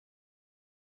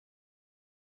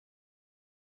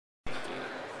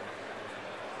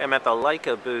I'm at the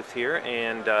Leica booth here,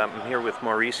 and I'm here with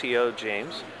Mauricio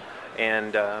James,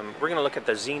 and we're going to look at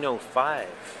the Zeno 5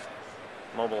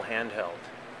 mobile handheld.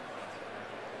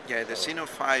 Yeah, the Zeno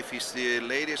 5 is the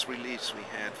latest release we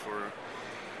had for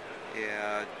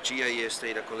GIS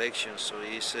data collection. So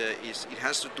it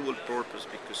has a dual purpose,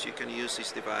 because you can use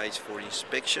this device for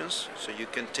inspections. So you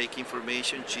can take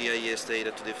information, GIS data,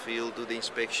 to the field, do the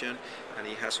inspection, and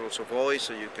it has also voice,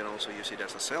 so you can also use it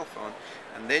as a cell phone.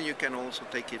 And then you can also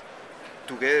take it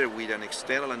together with an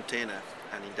external antenna,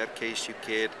 and in that case you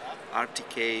get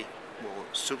RTK, well,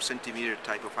 sub-centimeter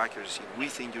type of accuracy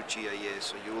within your GIS.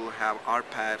 So you will have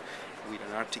RPAD with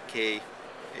an RTK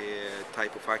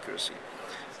type of accuracy.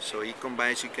 So it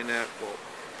combines, you can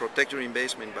protect your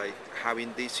investment by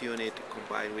having this unit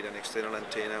combined with an external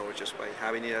antenna, or just by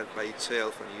having it by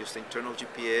itself and use the internal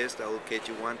GPS that will get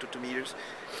you 1 to 2 meters,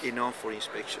 enough for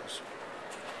inspections.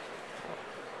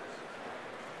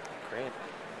 Great.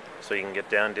 So you can get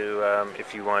down to,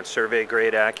 if you want survey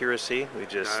grade accuracy,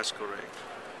 That's correct.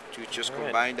 You just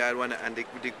combine that one, and the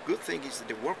good thing is that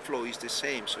the workflow is the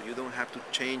same, so you don't have to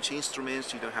change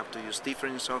instruments, you don't have to use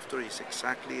different software. It's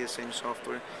exactly the same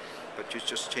software, but you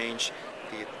just change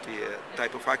the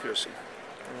type of accuracy.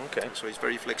 Okay. So it's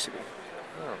very flexible.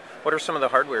 Oh. What are some of the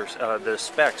hardware, the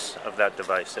specs of that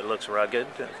device? It looks rugged,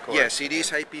 of course. Yes, it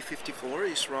is IP54,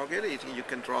 it's rugged. You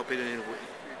can drop it in,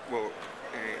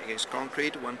 against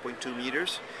concrete, 1.2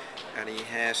 meters, and it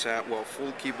has a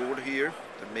full keyboard here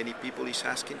that many people is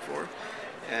asking for,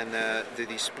 and the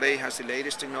display has the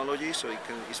latest technology, so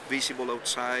it's visible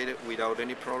outside without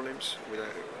any problems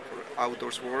for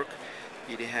outdoors work.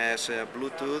 It has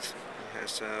Bluetooth, it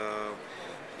has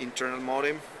internal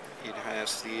modem, it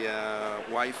has the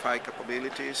Wi-Fi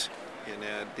capabilities, and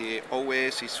the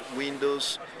OS is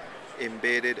Windows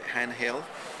embedded handheld,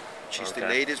 which is the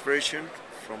latest version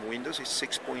from Windows. Is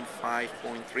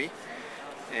 6.5.3,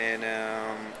 and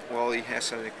it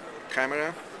has a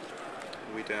camera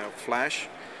with a flash.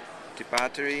 The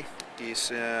battery is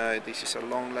this is a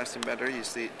long-lasting battery.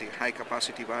 It's the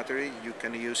high-capacity battery. You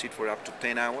can use it for up to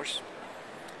 10 hours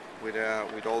with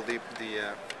all the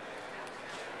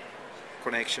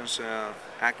connections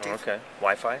active. Okay.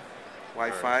 Wi-Fi.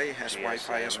 Wi-Fi. It has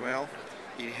Wi-Fi as well.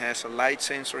 It has a light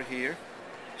sensor here,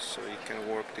 so it can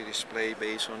work the display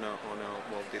based on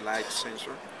the light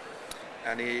sensor,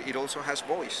 and it also has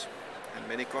voice, and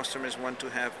many customers want to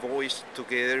have voice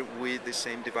together with the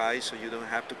same device, so you don't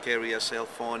have to carry a cell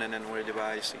phone and another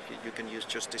device. You can use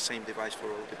just the same device for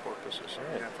all the purposes.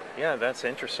 Right. Yeah, that's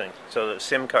interesting. So the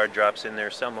SIM card drops in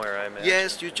there somewhere, I imagine.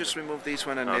 Yes, you just remove this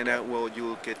one, and then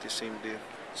you'll get the SIM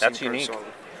that's card unique.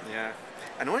 solid. Yeah,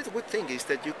 and one good thing is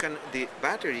that the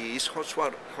battery is hot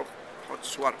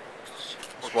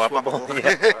swappable.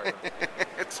 Yeah.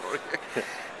 Sorry.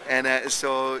 And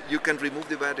so you can remove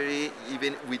the battery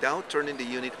even without turning the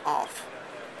unit off.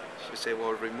 So you say,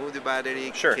 well, remove the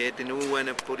battery, get the new one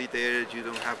and put it there. You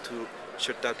don't have to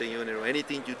shut down the unit or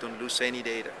anything. You don't lose any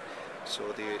data.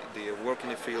 So the work in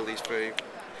the field is very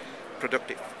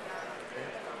productive.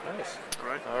 Nice. All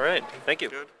right. All right. Thank you.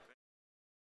 Good.